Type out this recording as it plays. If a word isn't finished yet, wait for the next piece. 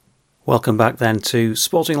Welcome back then to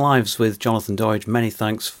Sporting Lives with Jonathan Doidge. Many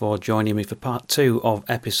thanks for joining me for part 2 of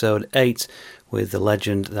episode 8 with the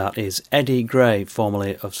legend that is Eddie Gray,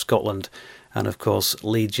 formerly of Scotland, and of course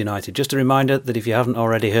Leeds United. Just a reminder that if you haven't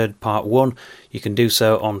already heard part 1, you can do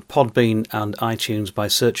so on Podbean and iTunes by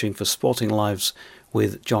searching for Sporting Lives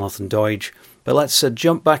with Jonathan Doidge. But let's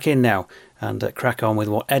jump back in now and crack on with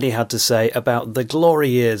what Eddie had to say about the glory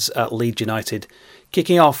years at Leeds United,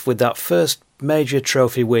 kicking off with that first major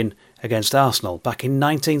trophy win against Arsenal back in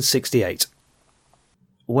 1968.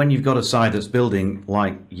 When you've got a side that's building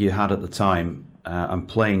like you had at the time and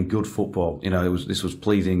playing good football, this was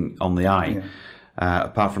pleasing on the eye. Yeah.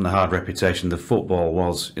 Apart from the hard reputation, the football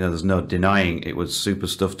was, there's no denying it was super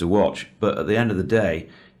stuff to watch. But at the end of the day,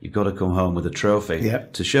 you've got to come home with a trophy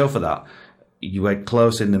to show for that. You were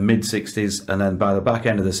close in the mid-60s, and then by the back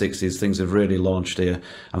end of the 60s, things have really launched here.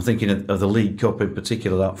 I'm thinking of the League Cup in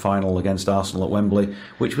particular, that final against Arsenal at Wembley,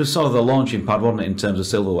 which was sort of the launching pad, wasn't it, in terms of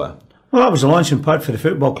silverware? Well, that was the launching pad for the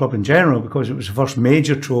football club in general, because it was the first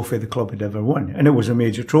major trophy the club had ever won, and it was a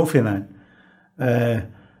major trophy then.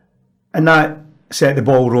 And that set the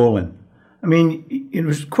ball rolling. I mean, it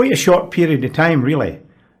was quite a short period of time, really.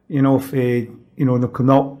 They come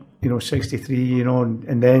up, 63,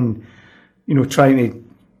 and then, trying to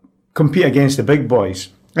compete against the big boys.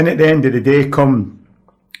 And at the end of the day, come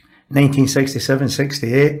 1967,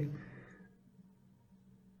 68,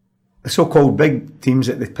 the so-called big teams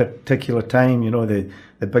at the particular time,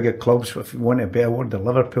 the bigger clubs, if you want a better word, the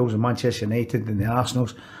Liverpools and Manchester United and the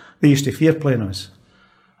Arsenals, they used to fear playing us.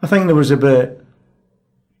 I think there was about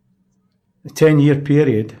a 10-year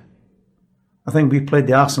period. I think we played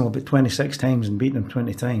the Arsenal about 26 times and beat them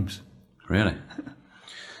 20 times. Really?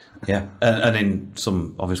 Yeah, and in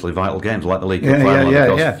some obviously vital games like the League Cup final, of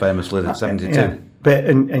course, famously in 72. Yeah. But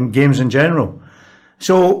in games in general.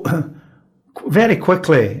 So, very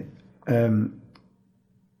quickly,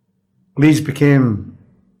 Leeds became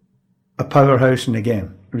a powerhouse in the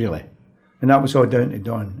game, really. And that was all down to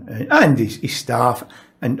Don and his staff,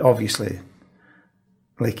 and obviously,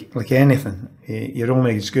 like anything, you're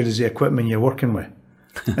only as good as the equipment you're working with.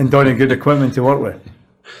 And Don had good equipment to work with.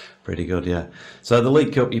 Pretty good, yeah. So the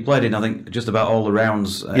League Cup, you played in, I think, just about all the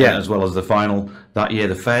rounds, as well as the final that year,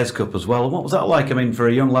 the Fairs Cup as well. What was that like? I mean, for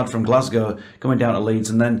a young lad from Glasgow coming down to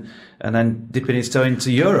Leeds and then dipping his toe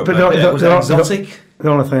into Europe. But was it exotic? The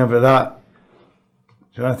only thing about that,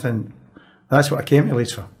 Jonathan, that's what I came to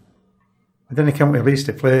Leeds for. I didn't come to Leeds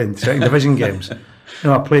to play in second division games.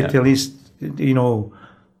 I played to Leeds, to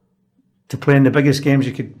play in the biggest games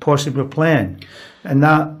you could possibly play in, and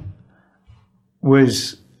that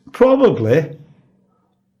was probably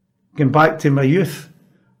going back to my youth.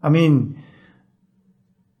 I mean,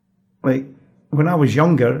 like when I was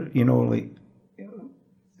younger, the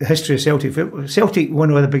history of Celtic football. Celtic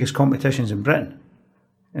won one of the biggest competitions in Britain.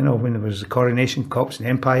 When there was the Coronation Cups and the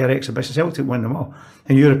Empire Exhibition, Celtic won them all,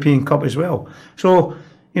 and European Cup as well. So,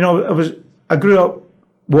 I grew up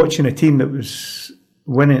watching a team that was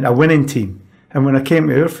winning, a winning team, and when I came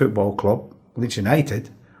to our football club, Leeds United,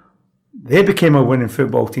 they became a winning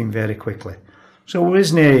football team very quickly. So it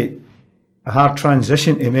wasn't a hard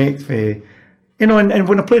transition to make for, and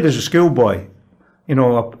when I played as a schoolboy,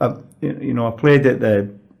 I played at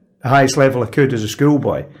the highest level I could as a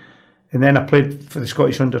schoolboy. And then I played for the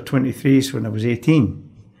Scottish under-23s when I was 18.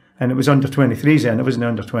 And it was under-23s then, it wasn't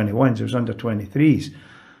under-21s, it was under-23s.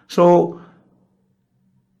 So,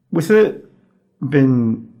 without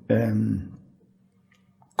being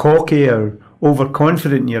cocky or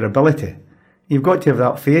overconfident in your ability, you've got to have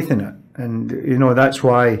that faith in it. And, that's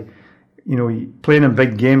why, playing in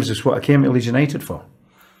big games is what I came to Leeds United for.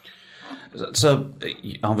 So,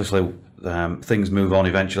 obviously, things move on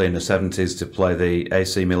eventually in the 70s to play the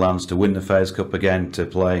AC Milans, to win the Fairs Cup again, to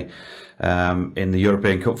play in the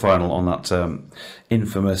European Cup final on that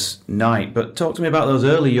infamous night. But talk to me about those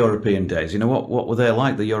early European days. What were they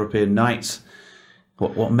like, the European nights?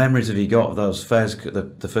 What memories have you got of those Fairs,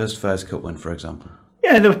 the first Fairs Cup win, for example?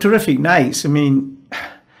 Yeah, they were terrific nights. I mean,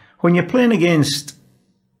 when you're playing against,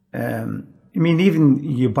 even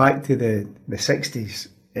you back to the 60s,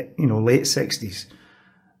 late 60s,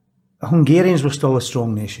 the Hungarians were still a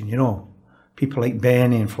strong nation, People like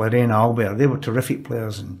Benny and Florian Albert, they were terrific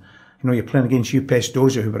players. And, you're playing against UPS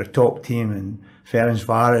Doza, who were a top team, and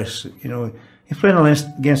Ferencváros, you're playing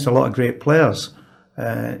against a lot of great players.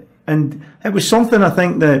 And it was something, I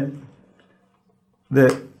think, that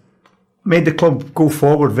made the club go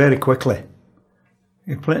forward very quickly.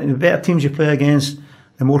 The better teams you play against,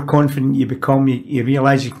 the more confident you become. You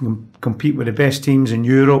realise you can compete with the best teams in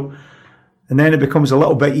Europe. And then it becomes a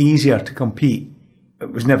little bit easier to compete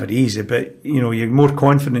it was never easy, but you're more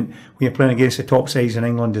confident when you're playing against the top sides in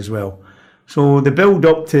England as well. So the build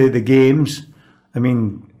up to the games, I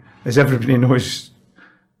mean, as everybody knows,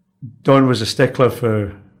 Don was a stickler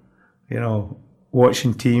for,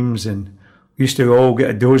 watching teams, and we used to all get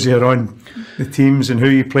a dozier on the teams and who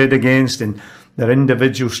you played against and their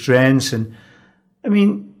individual strengths. And I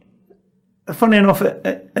mean, funny enough,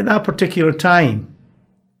 at that particular time,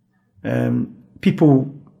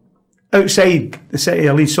 people outside the city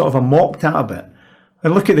of Leeds sort of mocked that a bit.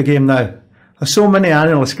 And look at the game now. There's so many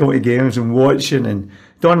analysts going to games and watching, and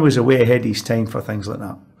Don was way ahead of his time for things like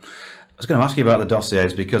that. I was going to ask you about the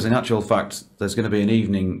dossiers, because in actual fact, there's going to be an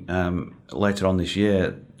evening later on this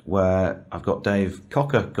year where I've got Dave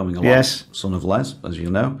Cocker coming along, yes, son of Les, as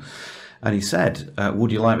you know. And he said,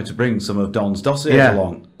 would you like me to bring some of Don's dossiers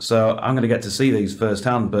along? So I'm going to get to see these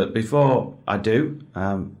firsthand. But before I do,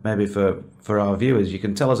 maybe for our viewers, you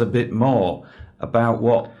can tell us a bit more about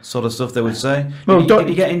what sort of stuff they would say. Well, did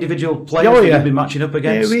you get individual players that you'd be matching up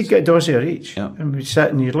against? Yeah, we'd get a dossier each. Yeah. And we'd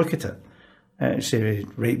sit and you'd look at it. Say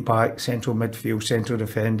right back, central midfield, central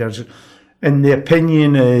defenders. In the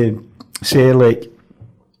opinion of, say, like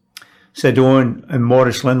Sidon and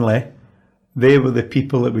Maurice Lindley, they were the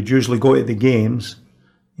people that would usually go to the games,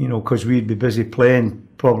 because we'd be busy playing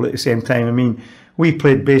probably at the same time. I mean, we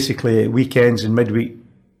played basically at weekends and midweek,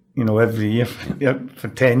 every year for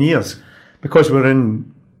 10 years, because we're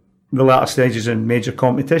in the latter stages in major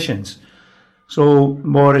competitions. So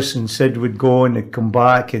Maurice and Sid would go and they'd come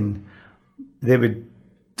back and they would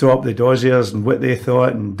drop the dossiers and what they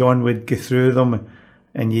thought, and Don would go through them,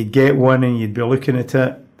 and you'd get one and you'd be looking at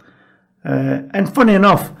it. And funny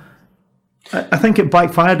enough, I think it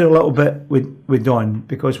backfired a little bit with Don,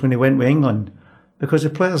 because when he went with England, because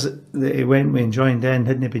the players that he went with and joined in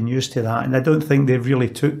hadn't been used to that, and I don't think they really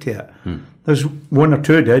took to it. There's one or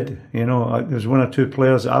two did, there's one or two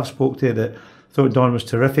players that I've spoke to that thought Don was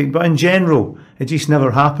terrific, but in general, it just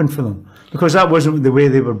never happened for them, because that wasn't the way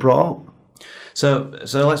they were brought up. So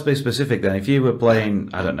let's be specific then. If you were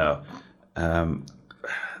playing, I don't know, I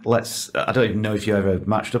don't even know if you ever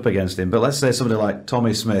matched up against him, but let's say somebody like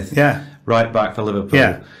Tommy Smith, right back for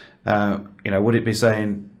Liverpool. Would it be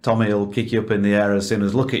saying Tommy will kick you up in the air as soon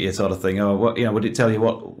as look at you, sort of thing, or what? Would it tell you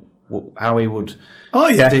how he would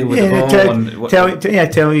deal with the ball?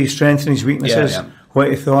 Tell you his strengths and his weaknesses. What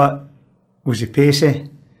he thought, was he pacey?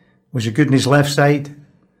 Was he good in his left side?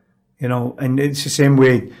 And it's the same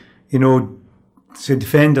way. Say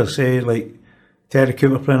defenders, say like Terry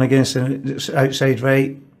Cooper playing against the outside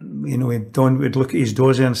right, Don would look at his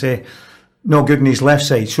dossier and say, not good in his left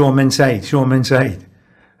side, show him inside.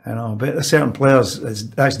 But there's certain players,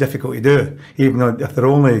 that's difficult to do, even though if they're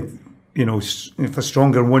only, if they're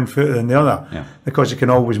stronger in one foot than the other, because you can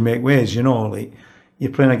always make ways, like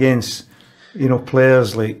you're playing against,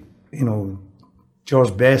 players like,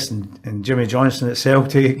 George Best and Jimmy Johnson at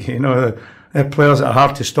Celtic, they're players that are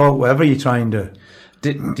hard to stop, whatever you try and do.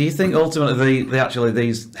 Do you think ultimately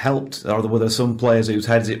these helped, or were there some players whose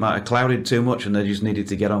heads it might have clouded too much and they just needed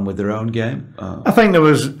to get on with their own game? I think there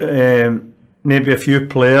was maybe a few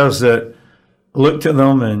players that looked at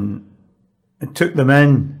them and took them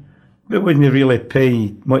in, but wouldn't really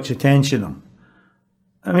pay much attention to them.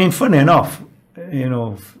 I mean, funny enough,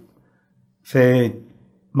 from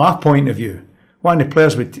my point of view, one of the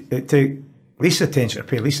players would take least attention, or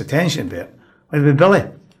pay least attention to it, would be Billy.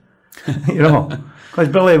 Because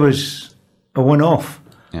Billy was a one-off.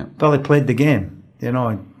 Yeah. Billy played the game,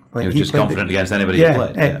 Like he was just confident against anybody he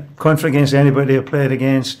played. Confident against anybody he played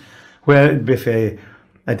against. Whether it be from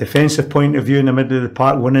a defensive point of view in the middle of the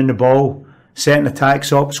park, winning the ball, setting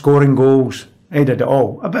attacks up, scoring goals. He did it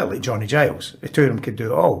all. A bit like Johnny Giles. The two of them could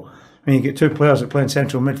do it all. When you get two players that play in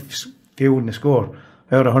central midfield and they score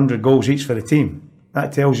over 100 goals each for the team,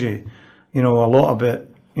 that tells you, a lot about,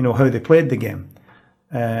 how they played the game.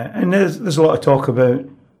 And there's a lot of talk about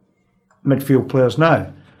midfield players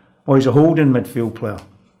now. Or he's a holding midfield player.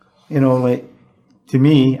 Like, to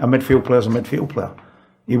me, a midfield player is a midfield player.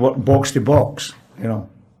 He worked box to box, And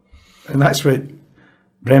that's what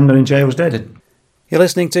Bremner and Giles did. You're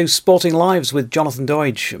listening to Sporting Lives with Jonathan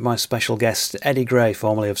Doidge, my special guest Eddie Gray,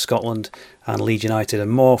 formerly of Scotland and Leeds United,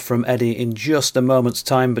 and more from Eddie in just a moment's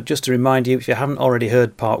time. But just to remind you, if you haven't already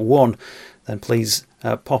heard part 1, then please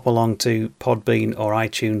pop along to Podbean or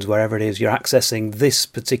iTunes, wherever it is you're accessing this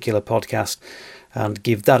particular podcast, and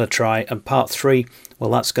give that a try. And part 3, well,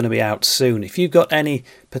 that's going to be out soon. If you've got any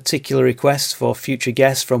particular requests for future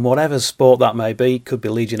guests from whatever sport that may be, could be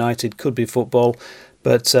Leeds United, could be football,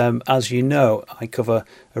 but as you know, I cover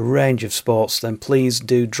a range of sports, then please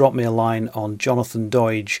do drop me a line on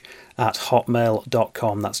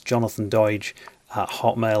jonathandoidge@hotmail.com. That's jonathandoidge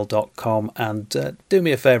hotmail.com. And do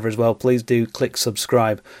me a favour as well, please do click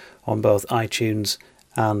subscribe on both iTunes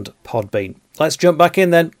and Podbean. Let's jump back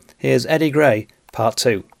in then. Here's Eddie Gray, part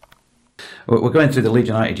 2. We're going through the Leeds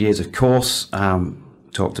United years, of course.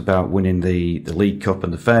 Talked about winning the League Cup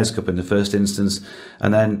and the Fairs Cup in the first instance,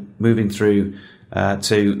 and then moving through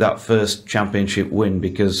to that first championship win,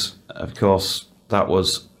 because, of course, that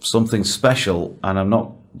was something special, and I'm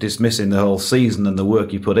not dismissing the whole season and the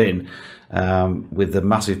work you put in with the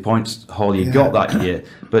massive points haul you got that year,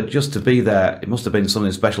 but just to be there, it must have been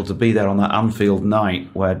something special to be there on that Anfield night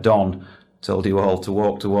where Don told you all to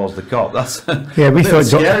walk towards the Kop. That's we thought a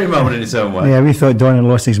scary moment in its own way. Yeah, we thought Don had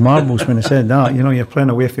lost his marbles when he said that. You know, you're playing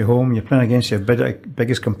away from home, you're playing against your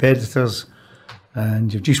biggest competitors,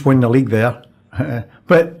 and you've just won the league there.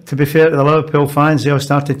 But to be fair to the Liverpool fans, they all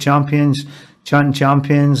started chanting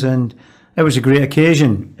champions, and it was a great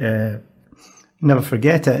occasion. Never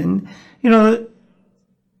forget it. And, you know,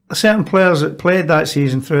 certain players that played that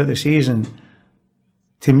season throughout the season,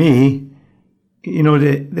 to me, you know,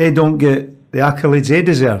 they don't get the accolades they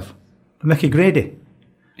deserve. Mickey Grady.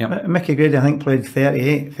 Yep. Mickey Grady, I think, played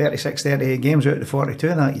 36, 38 games out of the 42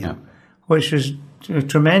 that year, which was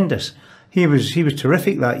tremendous. He was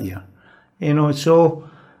terrific that year. You know, so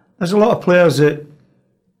there's a lot of players that,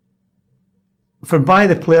 by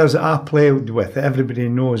the players that I played with, that everybody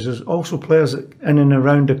knows, there's also players that in and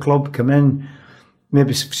around the club come in,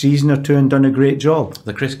 maybe a season or two, and done a great job.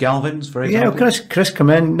 The Chris Galvins, for example? Yeah, Chris come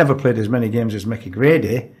in, never played as many games as Mickey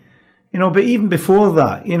Grady, you know, but even before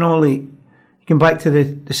that, you know, like, you come back to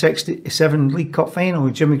the 67 League Cup final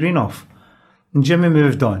with Jimmy Greenough, and Jimmy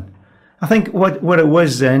moved on. I think what it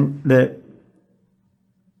was then, that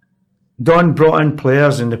Don brought in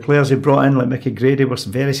players, and the players he brought in, like Mickey Grady, was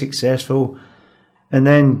very successful, and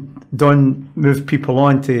then Don moved people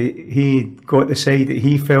on he got the side that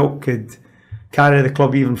he felt could carry the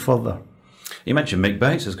club even further. You mentioned Mick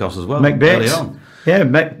Bates, of course, as well. Mick Bates. Early on. Yeah,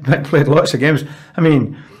 Mick played lots of games. I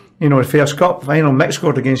mean, you know, the Fairs Cup final, Mick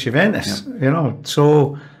scored against Juventus, you know.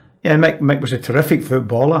 So, yeah, Mick was a terrific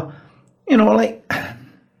footballer. You know, like,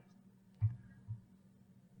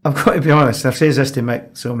 I've got to be honest, I've said this to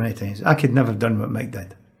Mick so many times. I could never have done what Mick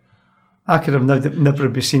did. I could have never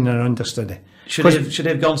been seen an understudy. Should he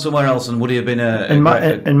have gone somewhere else, and would he have been in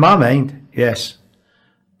my mind, yes.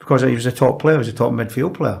 Because he was a top player, he was a top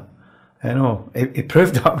midfield player. You know, he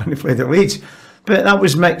proved that when he played at Leeds. But that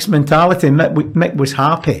was Mick's mentality. Mick was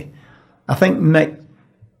happy. I think Mick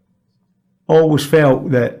always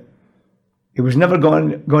felt that he was never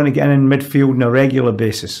going to get in midfield on a regular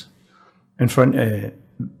basis in front of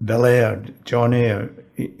Billy or Johnny or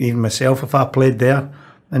even myself if I played there.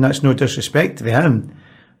 And that's no disrespect to him.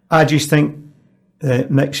 I just think that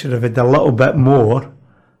Mick should have had a little bit more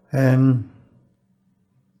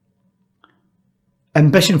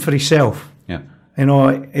ambition for himself. Yeah. You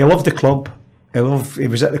know, he loved the club. He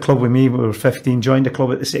was at the club with me when we were 15, joined the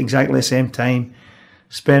club at exactly the same time,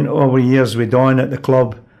 spent over years with Don at the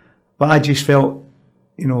club. But I just felt,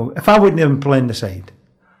 you know, if I wouldn't have been playing the side,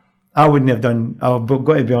 I wouldn't have done. I've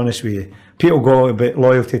got to be honest with you. People got a bit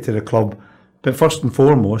loyalty to the club, but first and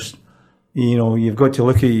foremost, you know, you've got to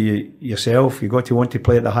look at yourself. You've got to want to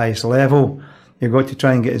play at the highest level. You've got to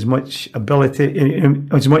try and get as much ability,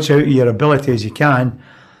 as much out of your ability as you can.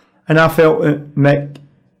 And I felt that Mick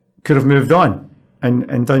could have moved on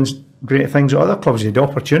and done great things at other clubs. He had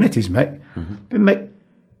opportunities, Mick. Mm-hmm. But Mick,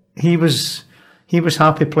 he was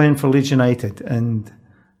happy playing for Leeds United, and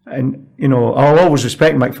you know, I'll always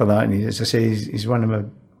respect Mick for that. And as I say, he's one of my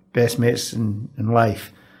best mates in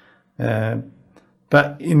life.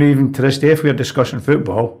 But you know, even to this day, if we are discussing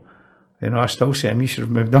football, you know, I still say him, you should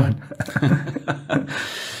have moved on.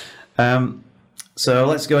 So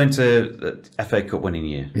let's go into the FA Cup winning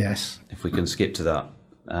year. Yes. If we can skip to that.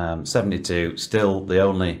 72, still the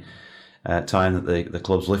only time that the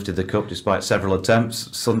club's lifted the cup, despite several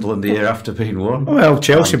attempts. Sunderland the year after being won. Well,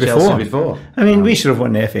 Chelsea before. I mean, we should have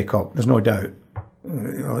won the FA Cup, there's no doubt.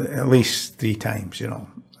 At least 3 times, you know,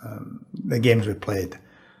 the games we played.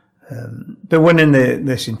 But winning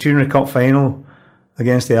the Centenary Cup final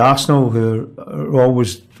against the Arsenal, who are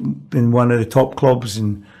always been one of the top clubs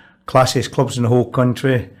and classiest clubs in the whole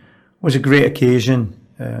country, was a great occasion.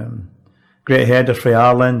 Great header for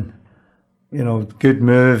Arlen, you know, good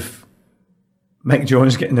move. Mick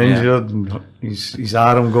Jones getting injured and his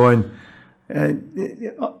arm going.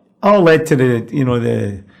 All led to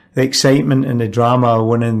the excitement and the drama of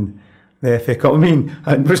winning the FA Cup. I mean,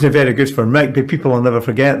 it wasn't very good for Mick, but people will never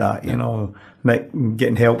forget that. You know, Mick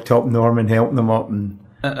getting helped up, Norman helping them up, and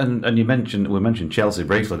we mentioned Chelsea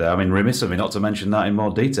briefly there. I mean, remiss of me not to mention that in more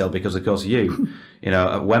detail because, of course, you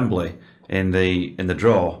know, at Wembley in the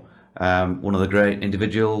draw. One of the great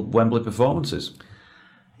individual Wembley performances.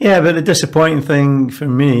 Yeah, but the disappointing thing for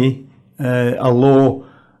me, although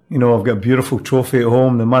I've got a beautiful trophy at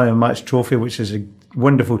home, the Man of the Match trophy, which is a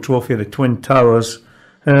wonderful trophy, the Twin Towers,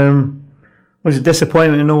 was a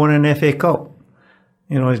disappointment to no one in the FA Cup.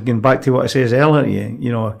 Going back to what I says earlier,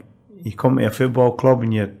 you come to a football club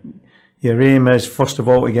and your aim is, first of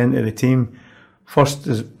all, to get into the team,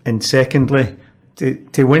 and secondly,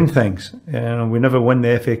 to win things. We never won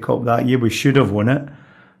the FA Cup that year. We should have won it.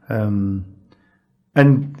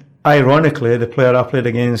 And ironically, the player I played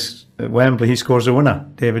against at Wembley, he scores a winner,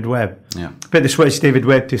 David Webb. Yeah. But they switched David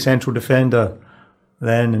Webb to central defender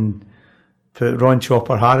then and put Ron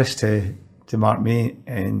Chopper Harris to mark me.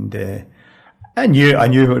 And I knew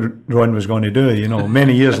what Ron was going to do.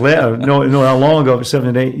 Many years later, not how long ago, about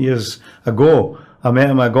 7 or 8 years ago, I met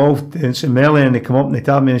him at golf in St Melly, and they come up and they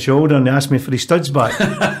tapped me on the shoulder and they asked me for his studs back.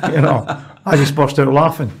 I just burst out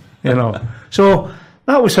laughing. So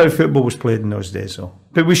that was how football was played in those days. So,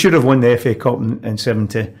 but we should have won the FA Cup in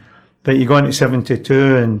 70. But you go into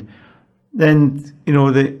 72, and then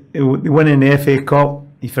the winning the FA Cup,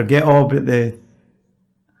 you forget all about the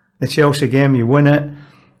Chelsea game. You win it,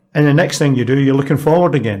 and the next thing you do, you're looking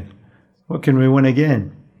forward again. What can we win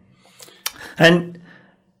again? And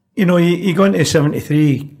you go into the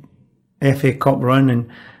 73 FA Cup run, and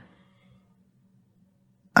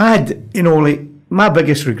I had, my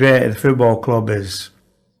biggest regret at the football club is,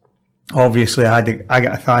 obviously, I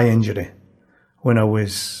got a thigh injury when I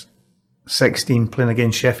was 16 playing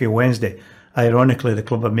against Sheffield Wednesday. Ironically, the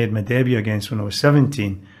club I made my debut against when I was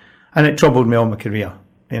 17, and it troubled me all my career.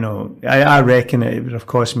 I reckon it would have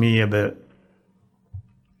cost me about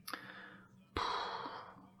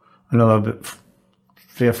 300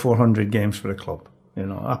 or 400 games for the club.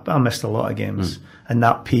 I missed a lot of games in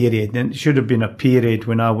that period, and it should have been a period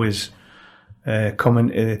when I was coming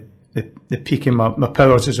to the peak of my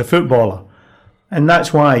powers as a footballer. And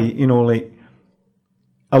that's why,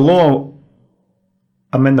 although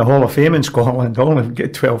I'm in the Hall of Fame in Scotland, I only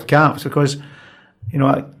get 12 caps because,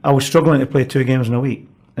 I was struggling to play 2 games in a week.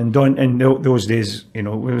 And in those days, it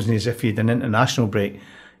wasn't as if you had an international break.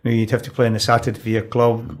 You'd have to play on the Saturday for your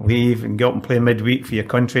club, leave and get up and play midweek for your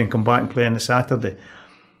country and come back and play on the Saturday.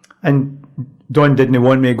 And Don didn't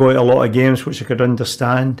want me to go to a lot of games, which I could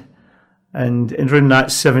understand. And around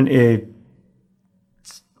that 70,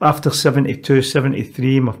 after 72,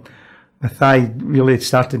 73, my thigh really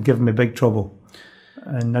started giving me big trouble.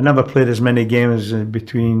 And I never played as many games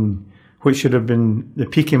between, which should have been the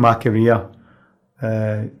peak of my career,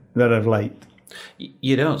 that I've liked.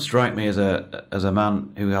 You don't strike me as a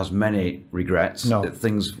man who has many regrets. No. That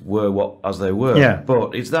things were as they were. Yeah.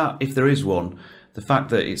 But is that, if there is one, the fact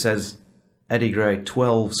that it says Eddie Gray,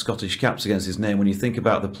 12 Scottish caps against his name, when you think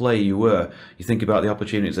about the player you were, you think about the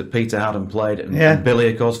opportunities that Peter had and played, and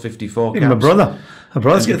Billy, of course, 54 caps. My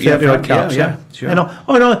brother's got 30 odd caps. Yeah, sure.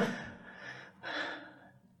 Oh no,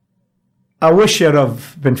 I wish I'd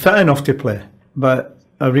have been fit enough to play, but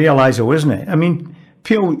I realise I wasn't. I mean,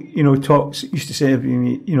 people, used to say,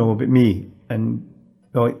 about me and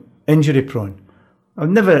injury prone.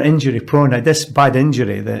 I'm never injury prone. I had this bad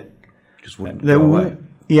injury that just wouldn't go away.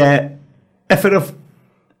 Yeah, if it have,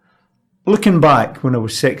 looking back when I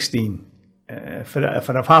was 16, if it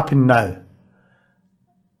have happened now,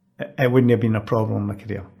 it wouldn't have been a problem in my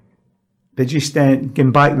career. But just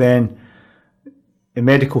going back then, the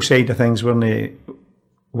medical side of things weren't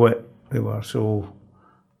what they were. So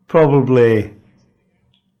probably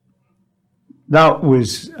that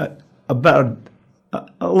was a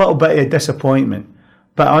little bit of a disappointment.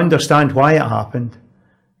 But I understand why it happened.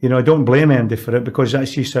 I don't blame Andy for it because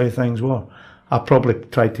that's just how things were. I probably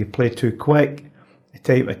tried to play too quick. The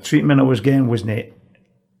type of treatment I was getting wasn't,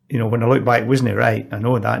 when I look back, wasn't right. I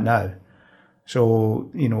know that now. So,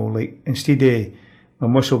 instead of my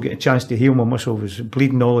muscle getting a chance to heal, my muscle was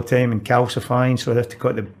bleeding all the time and calcifying, so I had to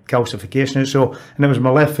cut the calcification out. So, and it was my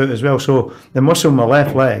left foot as well. So the muscle in my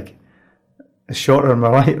left leg is shorter than my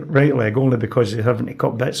right leg only because they're having to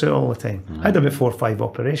cut bits out all the time. I had about 4 or 5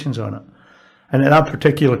 operations on it. And at that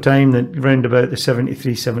particular time, round about the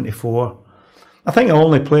 73, 74, I think I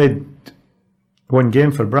only played 1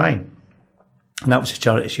 game for Brian. And that was the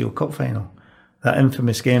Charity Shield Cup final. That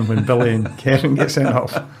infamous game when Billy and Kevin get sent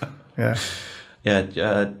off. Yeah.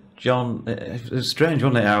 Yeah, John, it was strange,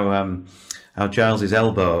 wasn't it, how Giles's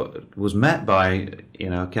elbow was met by,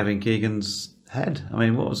 Kevin Keegan's head. I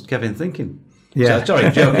mean, what was Kevin thinking? Yeah. Sorry,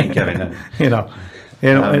 joking, Kevin.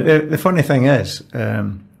 The funny thing is,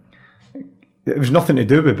 it was nothing to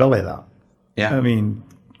do with Billy, that. Yeah. I mean,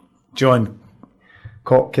 John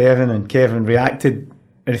caught Kevin and Kevin reacted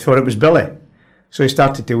and he thought it was Billy. So he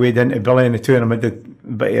started to wade into Billy, and the two of them had a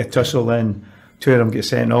bit of a tussle. Then two of them get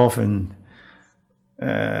sent off, and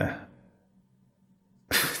the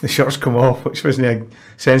shirts come off, which wasn't a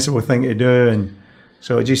sensible thing to do. And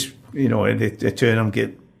so it just, the two of them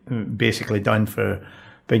get basically done for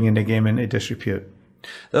bringing the game into disrepute.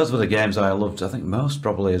 Those were the games I loved, I think, most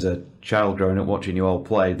probably as a child growing up watching you all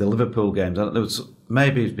play. The Liverpool games. There was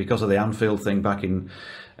maybe because of the Anfield thing back in,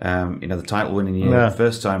 the title-winning year, the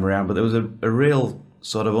first time around, but there was a real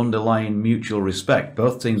sort of underlying mutual respect.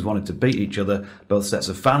 Both teams wanted to beat each other. Both sets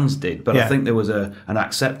of fans did, but I think there was an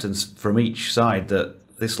acceptance from each side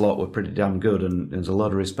that this lot were pretty damn good, and there's a lot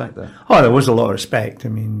of respect there. Oh, there was a lot of respect. I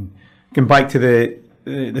mean, going back to the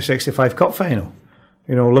 65 Cup final.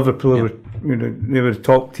 Liverpool were, they were the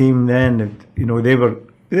top team then. And, they were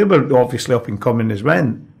obviously up and coming as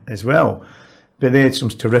well. But they had some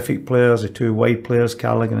terrific players, the two wide players,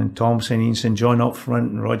 Callaghan and Thompson, Ian St John up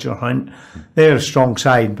front, and Roger Hunt. They were a strong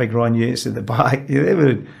side. Big Ron Yates at the back. They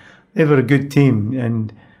were a good team.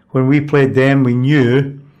 And when we played them, we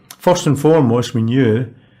knew, first and foremost,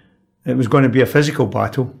 it was going to be a physical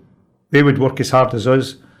battle. They would work as hard as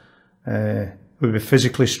us. We were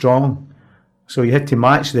physically strong. So you had to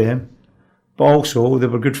match them, but also they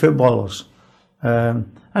were good footballers.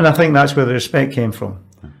 And I think that's where the respect came from,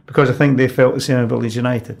 because I think they felt the same about Leeds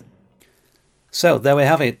United. So there we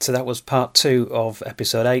have it. That was part 2 of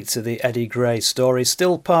episode 8 of the Eddie Gray story.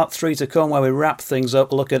 Still part 3 to come, where we wrap things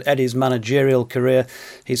up, look at Eddie's managerial career,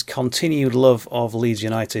 his continued love of Leeds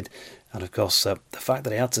United, and of course the fact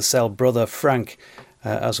that he had to sell brother Frank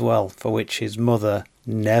as well, for which his mother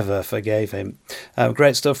never forgave him.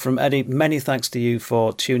 Great stuff from Eddie. Many thanks to you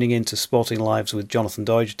for tuning in to Sporting Lives with Jonathan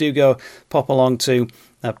Doidge. Do go pop along to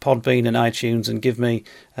Podbean and iTunes and give me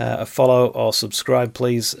a follow or subscribe,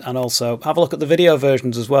 please. And also have a look at the video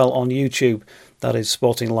versions as well on YouTube. That is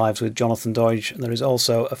Sporting Lives with Jonathan Doidge. And there is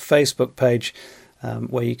also a Facebook page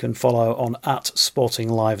where you can follow on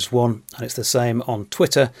 @SportingLives1, and it's the same on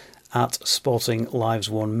Twitter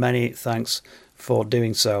 @SportingLives1. Many thanks for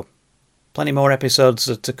doing so. Plenty more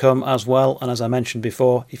episodes to come as well, and as I mentioned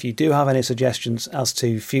before, if you do have any suggestions as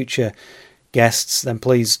to future guests, then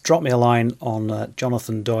please drop me a line on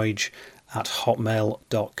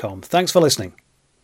jonathandoidge@hotmail.com. Thanks for listening.